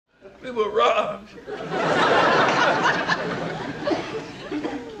We were robbed.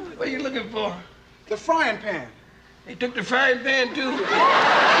 What are you looking for? The frying pan. They took the frying pan, too?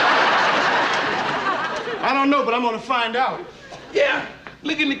 I don't know, but I'm gonna find out. Yeah,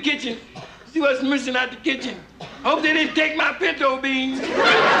 look in the kitchen. See what's missing out the kitchen. Hope they didn't take my pinto beans.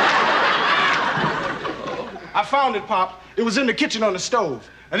 I found it, Pop. It was in the kitchen on the stove.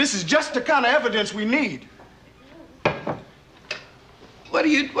 And this is just the kind of evidence we need. What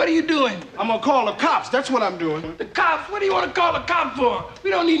are you doing? I'm gonna call the cops. That's what I'm doing. The cops? What do you want to call the cops for? We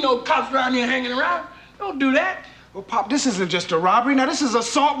don't need no cops around here hanging around. Don't do that. Well, Pop, this isn't just a robbery. Now, this is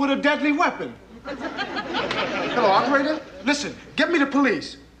assault with a deadly weapon. Hello, operator? Listen, get me the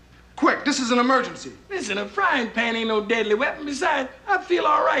police. Quick, this is an emergency. Listen, a frying pan ain't no deadly weapon. Besides, I feel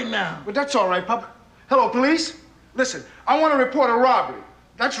all right now. But that's all right, Pop. Hello, police? Listen, I want to report a robbery.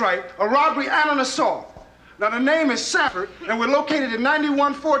 That's right, a robbery and an assault. Now, the name is Sanford, and we're located at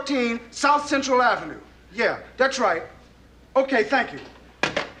 9114 South Central Avenue. Yeah, that's right. Okay, thank you.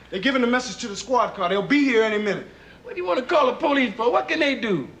 They're giving the message to the squad car. They'll be here any minute. What do you want to call the police for? What can they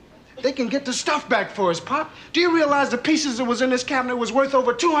do? They can get the stuff back for us, Pop. Do you realize the pieces that was in this cabinet was worth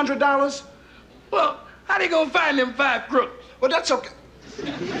over $200? Well, how they gonna find them 5 crooks? Well, that's okay.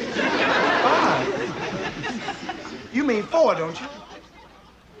 5? You mean 4, don't you?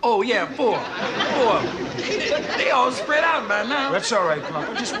 Oh, yeah, 4. 4. They all spread out by now. That's all right, Pop.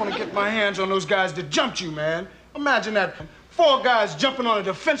 I just want to get my hands on those guys that jumped you, man. Imagine that. 4 guys jumping on a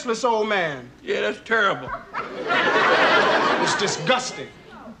defenseless old man. Yeah, that's terrible. It's disgusting.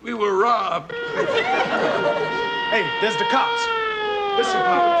 We were robbed. Hey, there's the cops. Listen,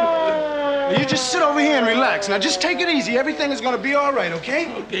 Pop. You just sit over here and relax. Now, just take it easy. Everything is going to be all right,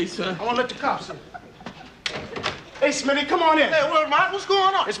 okay? Okay, son. I want to let the cops in. Hey, Smitty, come on in. Hey, Lamont, what's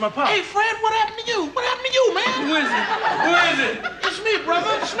going on? It's my pop. Hey, Fred, what happened to you? What happened to you, man? Who is it? Who is it? It's me,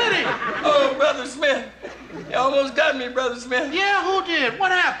 brother, Smitty. Oh, Brother Smith. You almost got me, Brother Smith. Yeah, who did?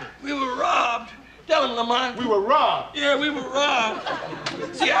 What happened? We were robbed. Tell him, Lamont. We were robbed. Yeah, we were robbed.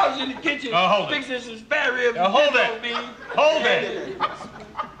 See, I was in the kitchen fixing some spare ribs. Hold it. Hold it.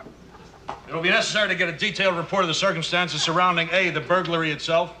 It'll be necessary to get a detailed report of the circumstances surrounding A, the burglary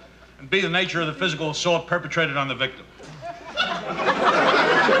itself, and B, the nature of the physical assault perpetrated on the victim.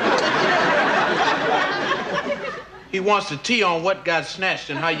 He wants the tea on what got snatched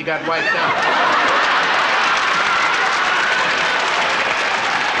and how you got wiped out.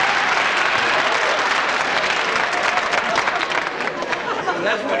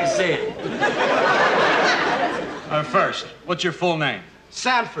 That's what he said. First, what's your full name?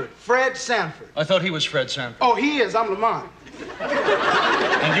 Sanford. Fred Sanford. I thought he was Fred Sanford. Oh, he is. I'm Lamont.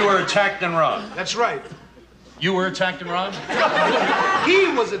 And you were attacked and robbed? That's right. You were attacked and robbed? He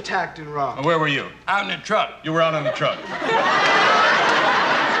was attacked and robbed. And where were you? Out in the truck. You were out on the truck.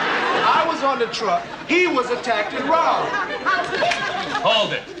 I was on the truck. He was attacked and robbed.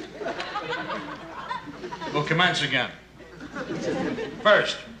 Hold it. We'll commence again.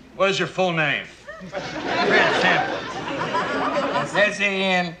 First, what is your full name? Fred Sanford.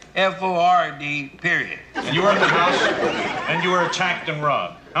 S-A-N-F-O-R-D, period. And you were in the house, and you were attacked and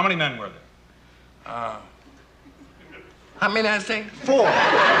robbed. How many men were there? How many I say? 4.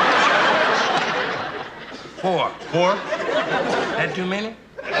 4. 4? That too many?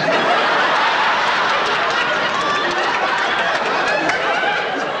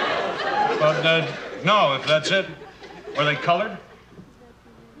 Well, no, if that's it. Were they colored?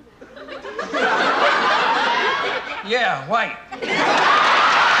 Yeah, white.